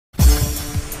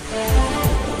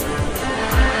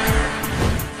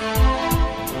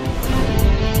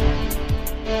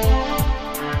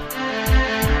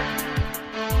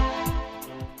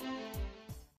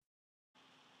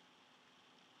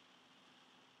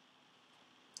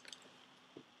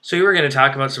So here we're going to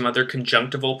talk about some other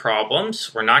conjunctival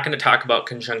problems. We're not going to talk about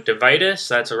conjunctivitis.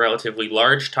 That's a relatively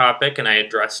large topic, and I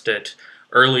addressed it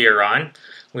earlier on.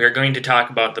 We are going to talk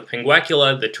about the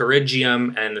pinguecula, the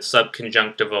pterygium, and the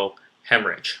subconjunctival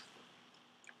hemorrhage.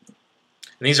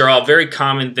 And these are all very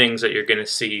common things that you're going to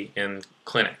see in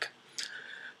clinic.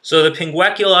 So the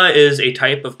pinguecula is a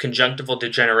type of conjunctival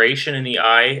degeneration in the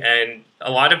eye, and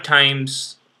a lot of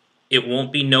times it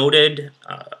won't be noted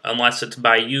unless it's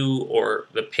by you or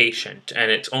the patient,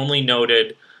 and it's only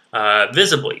noted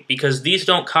visibly because these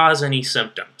don't cause any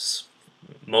symptoms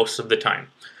most of the time.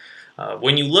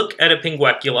 When you look at a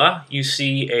pinguecula, you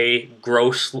see a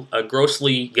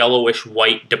grossly yellowish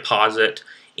white deposit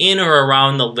in or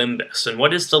around the limbus. And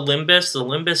what is the limbus? The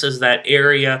limbus is that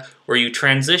area where you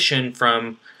transition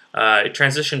from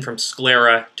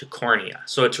sclera to cornea.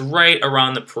 So it's right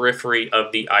around the periphery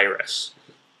of the iris.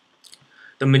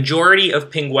 The majority of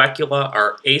pinguecula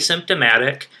are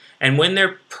asymptomatic, and when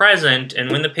they're present and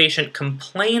when the patient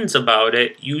complains about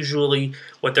it, usually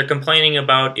what they're complaining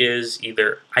about is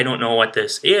either, I don't know what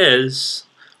this is,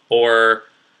 or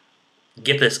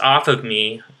get this off of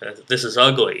me, this is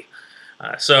ugly.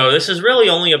 So this is really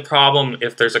only a problem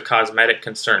if there's a cosmetic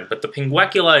concern, but the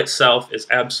pinguecula itself is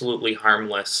absolutely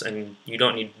harmless and you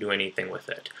don't need to do anything with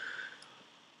it.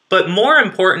 But more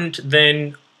important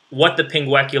than what the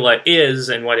pinguecula is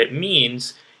and what it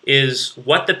means is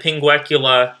what the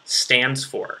pinguecula stands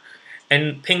for.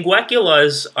 And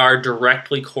pingueculas are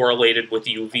directly correlated with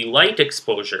UV light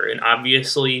exposure, and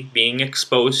obviously being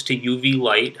exposed to UV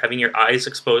light, having your eyes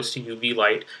exposed to UV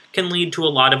light, can lead to a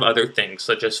lot of other things,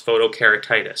 such as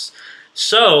photokeratitis.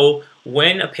 So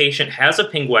when a patient has a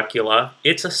pinguecula,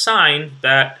 it's a sign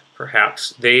that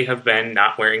perhaps they have been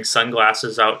not wearing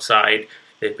sunglasses outside,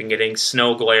 they've been getting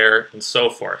snow glare, and so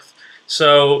forth.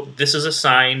 So this is a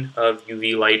sign of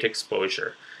UV light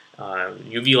exposure.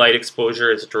 UV light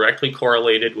exposure is directly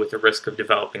correlated with the risk of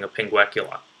developing a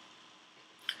pinguecula.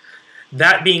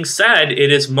 That being said,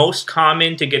 it is most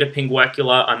common to get a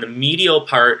pinguecula on the medial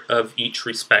part of each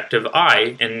respective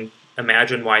eye, and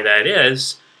imagine why that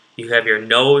is. You have your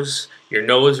nose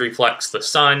reflects the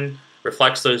sun,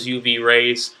 reflects those UV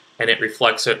rays, and it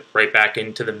reflects it right back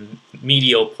into the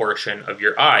medial portion of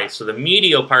your eye. So the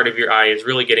medial part of your eye is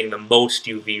really getting the most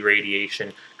UV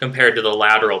radiation compared to the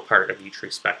lateral part of each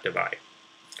respective eye.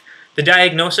 The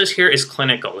diagnosis here is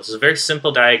clinical. This is a very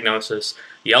simple diagnosis.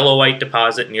 Yellow-white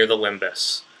deposit near the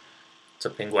limbus. It's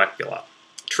a pinguecula.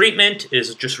 Treatment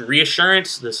is just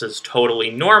reassurance. This is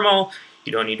totally normal.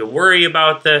 You don't need to worry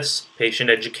about this. Patient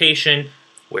education.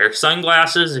 Wear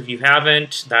sunglasses if you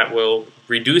haven't. That will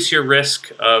reduce your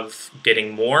risk of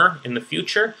getting more in the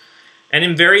future. And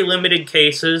in very limited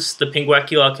cases, the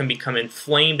pinguecula can become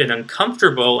inflamed and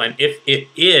uncomfortable, and if it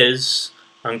is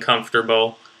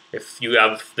uncomfortable, if you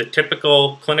have the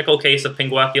typical clinical case of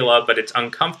pinguecula but it's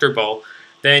uncomfortable,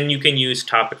 then you can use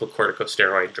topical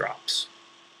corticosteroid drops.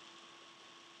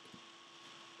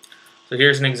 So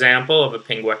here's an example of a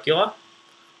pinguecula.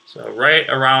 So right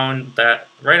on that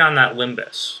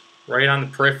limbus, right on the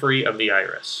periphery of the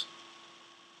iris.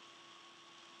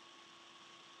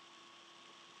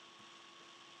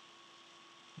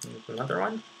 There's another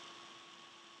one.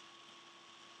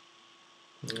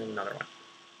 And another one.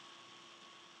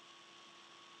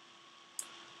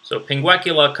 So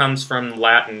pinguecula comes from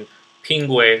Latin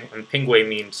pingue, and pingue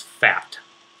means fat.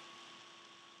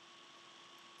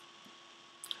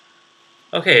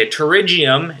 Okay,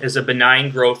 pterygium is a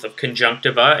benign growth of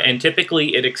conjunctiva, and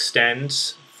typically it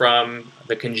extends from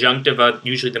the conjunctiva,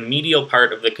 usually the medial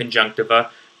part of the conjunctiva,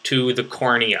 to the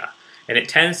cornea. And it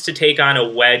tends to take on a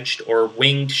wedged or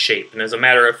winged shape. And as a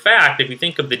matter of fact, if you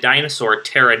think of the dinosaur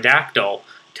pterodactyl,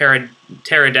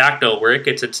 where it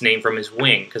gets its name from his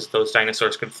wing, because those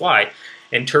dinosaurs can fly,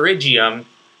 and pterygium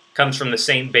comes from the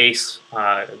same base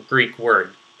Greek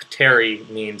word. Pteri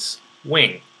means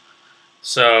wing.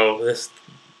 So this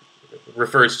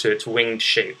refers to its winged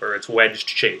shape or its wedged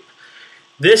shape.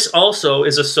 This also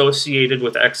is associated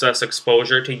with excess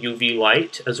exposure to UV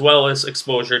light, as well as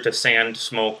exposure to sand,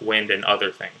 smoke, wind, and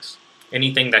other things.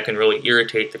 Anything that can really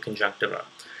irritate the conjunctiva.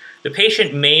 The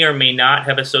patient may or may not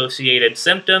have associated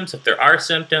symptoms. If there are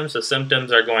symptoms, the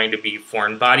symptoms are going to be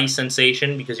foreign body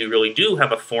sensation, because you really do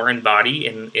have a foreign body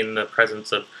in the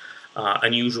presence of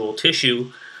unusual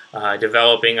tissue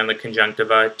developing on the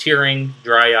conjunctiva, tearing,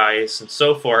 dry eyes, and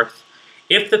so forth.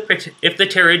 If the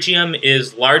pterygium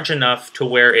is large enough to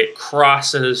where it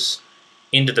crosses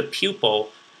into the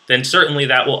pupil, then certainly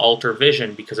that will alter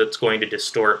vision because it's going to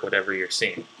distort whatever you're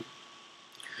seeing.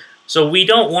 So we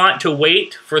don't want to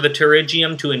wait for the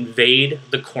pterygium to invade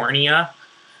the cornea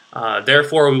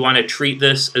Therefore, we want to treat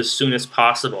this as soon as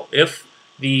possible. If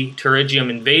the pterygium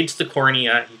invades the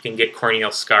cornea, you can get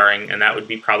corneal scarring, and that would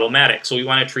be problematic. So we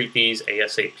want to treat these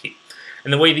ASAP.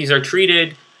 And the way these are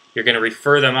treated, you're going to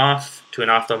refer them off to an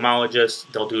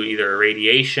ophthalmologist. They'll do either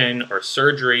irradiation or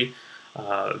surgery.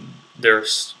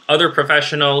 There's other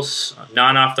professionals,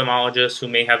 non-ophthalmologists, who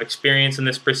may have experience in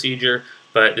this procedure,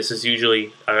 but this is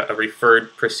usually a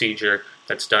referred procedure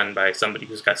that's done by somebody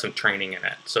who's got some training in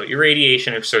it. So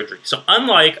irradiation or surgery. So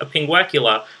unlike a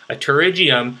pinguecula, a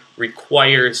pterygium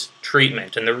requires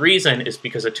treatment. And the reason is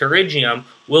because a pterygium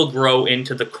will grow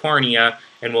into the cornea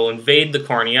and will invade the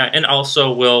cornea, and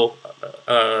also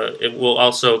it will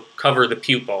also cover the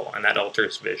pupil, and that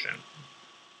alters vision.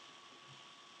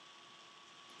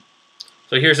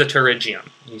 So here's a pterygium.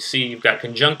 You see you've got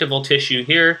conjunctival tissue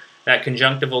here. That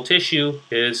conjunctival tissue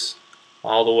is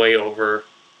all the way over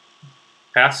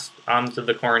past onto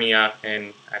the cornea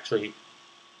and actually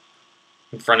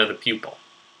in front of the pupil.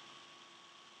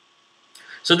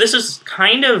 So this is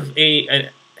kind of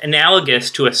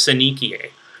analogous to a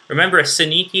synechia. Remember, a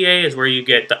synechia is where you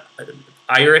get the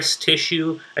iris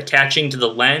tissue attaching to the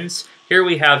lens. Here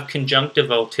we have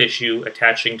conjunctival tissue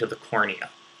attaching to the cornea.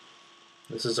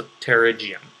 This is a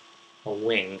pterygium, a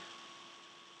wing.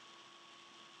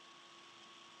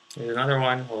 Here's another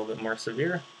one, a little bit more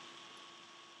severe.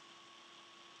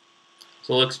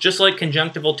 So it looks just like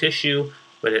conjunctival tissue,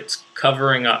 but it's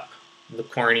covering up the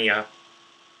cornea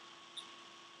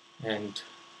and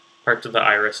parts of the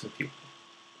iris and pupil.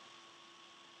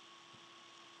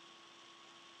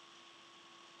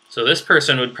 So this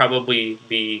person would probably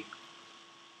be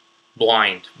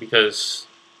blind because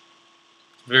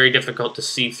it's very difficult to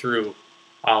see through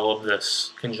all of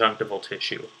this conjunctival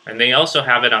tissue. And they also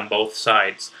have it on both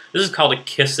sides. This is called a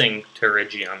kissing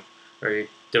pterygium, where you're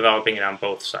developing it on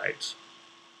both sides.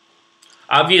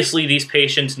 Obviously, these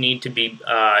patients need to be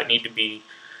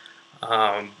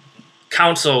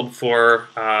counseled for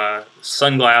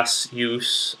sunglass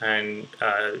use, and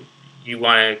you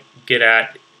want to get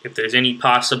at if there's any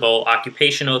possible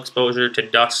occupational exposure to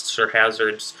dusts or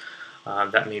hazards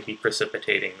that may be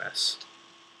precipitating this.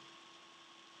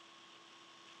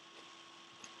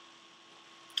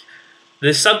 The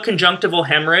subconjunctival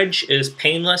hemorrhage is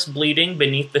painless bleeding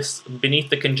beneath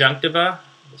the conjunctiva.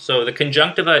 So the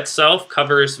conjunctiva itself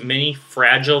covers many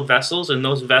fragile vessels, and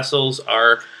those vessels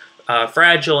are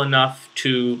fragile enough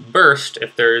to burst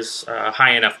if there's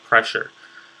high enough pressure.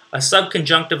 A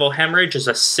subconjunctival hemorrhage is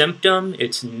a symptom,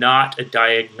 it's not a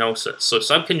diagnosis. So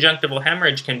subconjunctival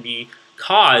hemorrhage can be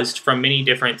caused from many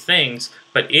different things,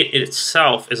 but it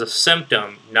itself is a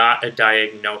symptom, not a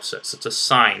diagnosis. It's a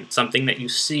sign, something that you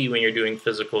see when you're doing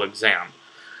physical exam.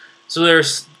 So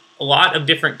there's a lot of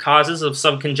different causes of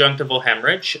subconjunctival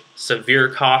hemorrhage. Severe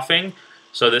coughing,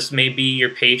 so this may be your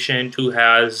patient who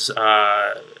has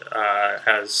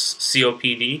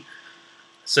COPD.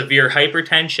 Severe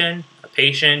hypertension, a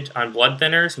patient on blood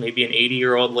thinners, maybe an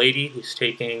 80-year-old lady who's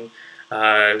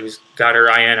who's got her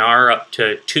INR up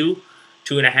to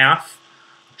 2.5.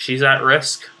 She's at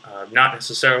risk, not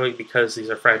necessarily because these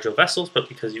are fragile vessels, but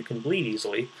because you can bleed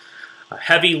easily.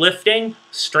 Heavy lifting,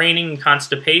 straining,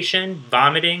 constipation,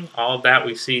 vomiting, all of that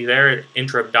we see there.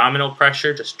 Intra-abdominal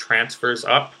pressure just transfers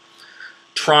up.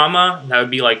 Trauma, that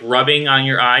would be like rubbing on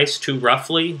your eyes too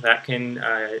roughly. That can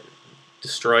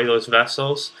destroy those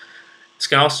vessels. This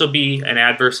can also be an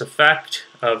adverse effect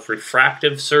of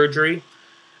refractive surgery.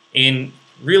 In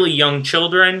really young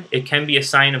children, it can be a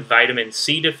sign of vitamin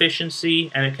C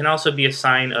deficiency, and it can also be a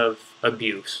sign of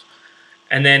abuse.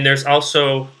 And then there's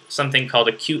also something called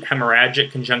acute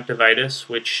hemorrhagic conjunctivitis,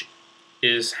 which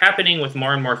is happening with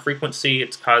more and more frequency.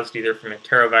 It's caused either from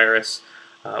enterovirus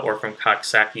or from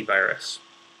Coxsackie virus.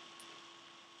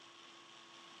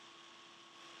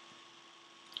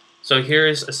 So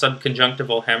here's a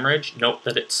subconjunctival hemorrhage. Note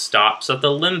that it stops at the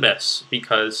limbus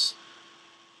because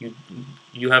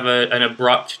you have an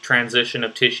abrupt transition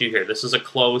of tissue here. This is a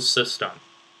closed system,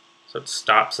 so it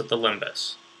stops at the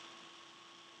limbus.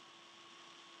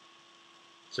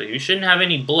 So you shouldn't have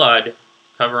any blood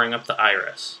covering up the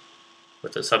iris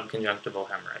with a subconjunctival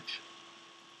hemorrhage.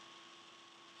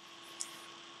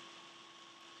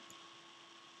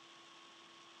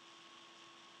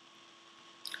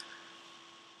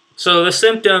 So the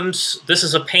symptoms, this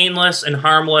is a painless and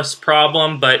harmless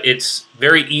problem, but it's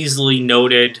very easily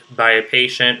noted by a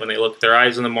patient when they look at their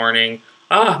eyes in the morning.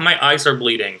 My eyes are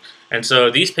bleeding. And so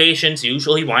these patients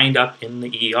usually wind up in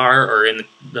the ER or in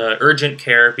the urgent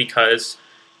care because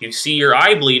you see your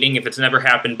eye bleeding. If it's never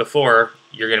happened before,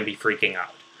 you're going to be freaking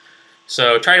out.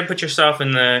 So try to put yourself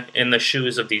in the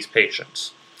shoes of these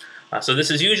patients. So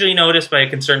this is usually noticed by a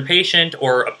concerned patient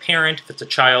or a parent if it's a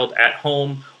child at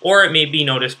home, or it may be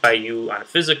noticed by you on a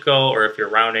physical or if you're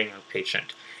rounding a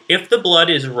patient. If the blood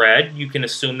is red, you can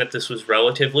assume that this was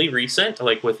relatively recent,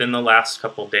 like within the last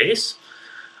couple days.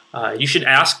 You should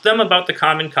ask them about the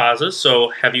common causes.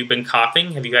 So have you been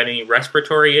coughing? Have you had any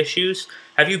respiratory issues?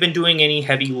 Have you been doing any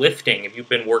heavy lifting? Have you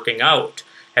been working out?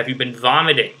 Have you been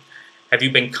vomiting? Have you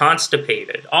been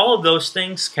constipated? All of those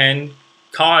things can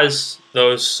cause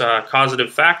those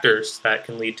causative factors that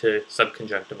can lead to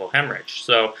subconjunctival hemorrhage.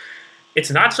 So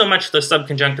it's not so much the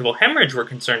subconjunctival hemorrhage we're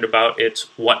concerned about, it's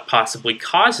what possibly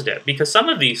caused it. Because some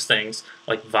of these things,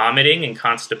 like vomiting and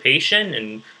constipation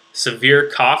and severe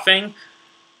coughing,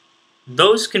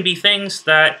 those can be things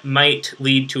that might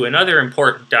lead to another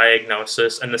important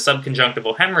diagnosis, and the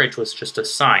subconjunctival hemorrhage was just a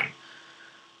sign.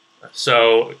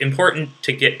 So important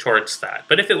to get towards that.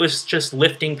 But if it was just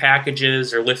lifting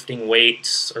packages or lifting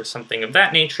weights or something of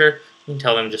that nature, you can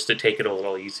tell them just to take it a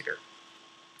little easier.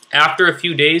 After a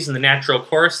few days in the natural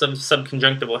course of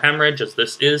subconjunctival hemorrhage, as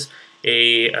this is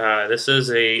a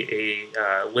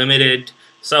limited,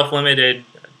 self-limited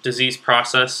disease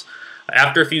process,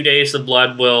 after a few days the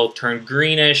blood will turn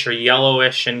greenish or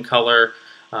yellowish in color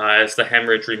as the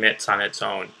hemorrhage remits on its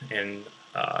own, and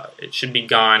it should be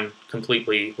gone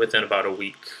completely within about a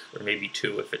week, or maybe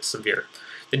 2 if it's severe.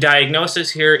 The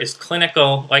diagnosis here is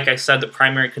clinical. Like I said, the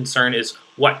primary concern is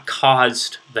what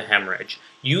caused the hemorrhage.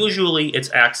 Usually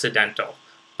it's accidental,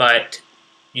 but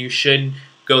you should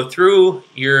go through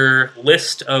your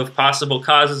list of possible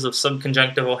causes of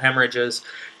subconjunctival hemorrhages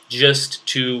just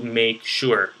to make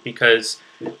sure, because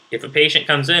if a patient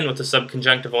comes in with a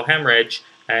subconjunctival hemorrhage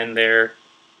and they're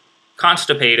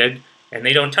constipated, and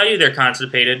they don't tell you they're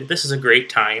constipated, this is a great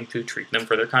time to treat them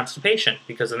for their constipation,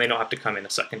 because then they don't have to come in a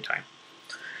second time.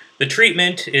 The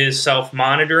treatment is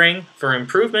self-monitoring for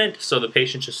improvement, so the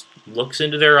patient just looks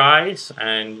into their eyes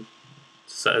and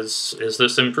says, is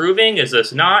this improving, is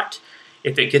this not?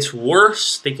 If it gets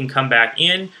worse, they can come back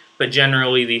in, but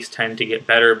generally these tend to get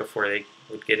better before they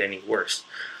would get any worse.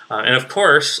 And of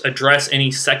course, address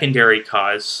any secondary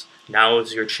cause. Now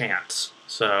is your chance.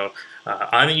 So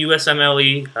on the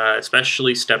USMLE,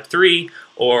 especially Step 3,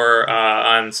 or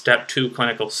on Step 2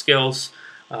 clinical skills,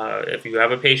 if you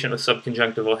have a patient with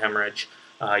subconjunctival hemorrhage,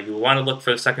 you want to look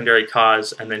for the secondary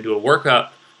cause and then do a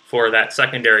workup for that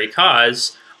secondary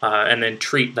cause and then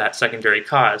treat that secondary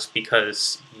cause,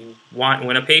 because you want,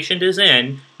 when a patient is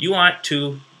in, you want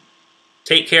to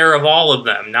take care of all of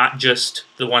them, not just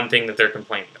the one thing that they're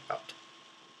complaining about.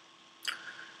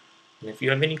 And if you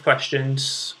have any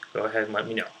questions, go ahead and let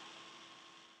me know.